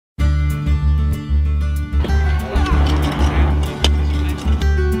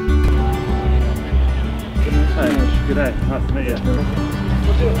G'day, nice to meet you.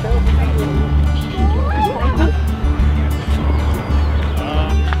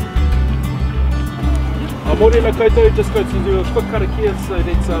 Morena koutou, just going to do a quick karakia so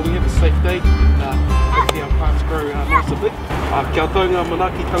that we have a safe day. Hopefully our plants grow nice and big. Kia taunga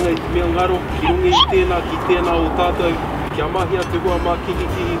manakitanga I te mea ngaro, ki rungi I tēnā ki tēnā o tātou. Kia mahia te hua mā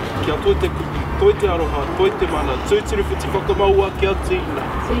kikiki, kia toite aroha, toite mana, tūturu whiti whakamaua kia tīna.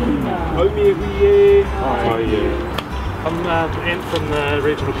 Haumi e hui e. Oh yeah. I'm Ant from the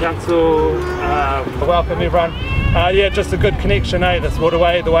Regional Council. Welcome everyone. Yeah, just a good connection, this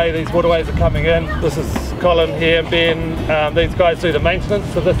waterway, the way these waterways are coming in. This is Colin here, Ben. These guys do the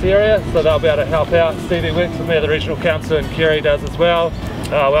maintenance of this area, so they'll be able to help out. Stevie works with me at the Regional Council and Kerry does as well.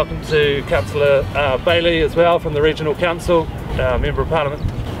 Welcome to Councillor Bailey as well from the Regional Council, Member of Parliament,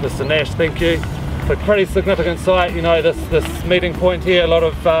 Mr Nash, thank you. It's a pretty significant site, you know, this meeting point here, a lot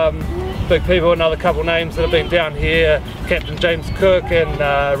of big people, another couple names that have been down here, Captain James Cook and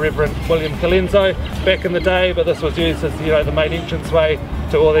Reverend William Colenso back in the day, but this was used as, you know, the main entranceway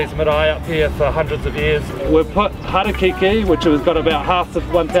to all these marae up here for hundreds of years. We've put harakiki, which has got about half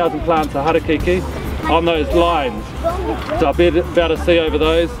of 1,000 plants of harakiki, on those lines. So I'll be able to see over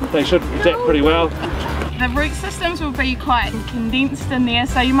those. They should adapt pretty well. The root systems will be quite condensed in there,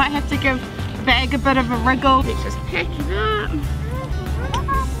 so you might have to give the bag a bit of a wriggle. Let's just pack it up.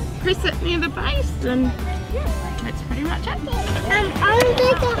 Press it near the base and that's pretty much it.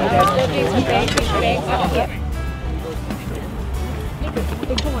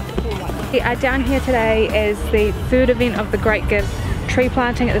 We are down here today as the third event of the Great Give tree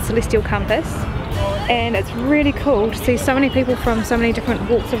planting at the Celestial Compass, and it's really cool to see so many people from so many different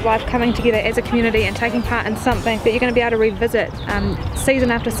walks of life coming together as a community and taking part in something that you're going to be able to revisit season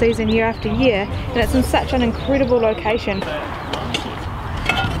after season, year after year, and it's in such an incredible location.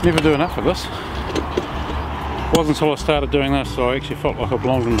 Never do enough of this. It wasn't until I started doing this I actually felt like I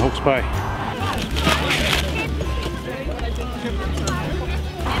belonged in Hawke's Bay.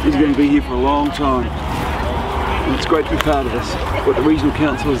 He's going to be here for a long time, and it's great to be part of this. What the Regional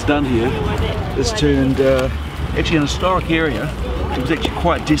Council has done here is turned actually an historic area, which was actually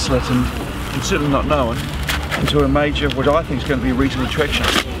quite desolate and certainly not known, into a major, what I think is going to be a regional attraction.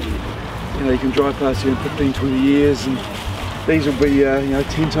 You know, you can drive past here in 15, 20 years and these will be, you know,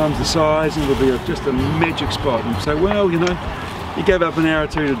 10 times the size, and it'll be just a magic spot. And so, well, you know, you gave up an hour or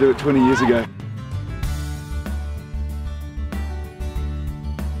two to do it 20 years ago.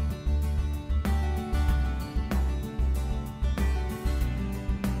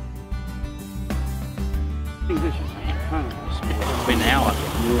 It's been an hour,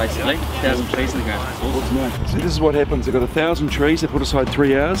 basically, 1,000 trees in the ground. So this is what happens, they've got 1,000 trees, they put aside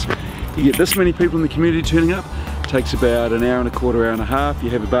 3 hours. You get this many people in the community turning up. Takes about an hour and a quarter, hour and a half. You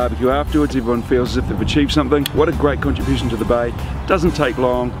have a barbecue afterwards, everyone feels as if they've achieved something. What a great contribution to the bay. Doesn't take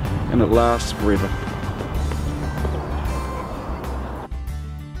long and it lasts forever.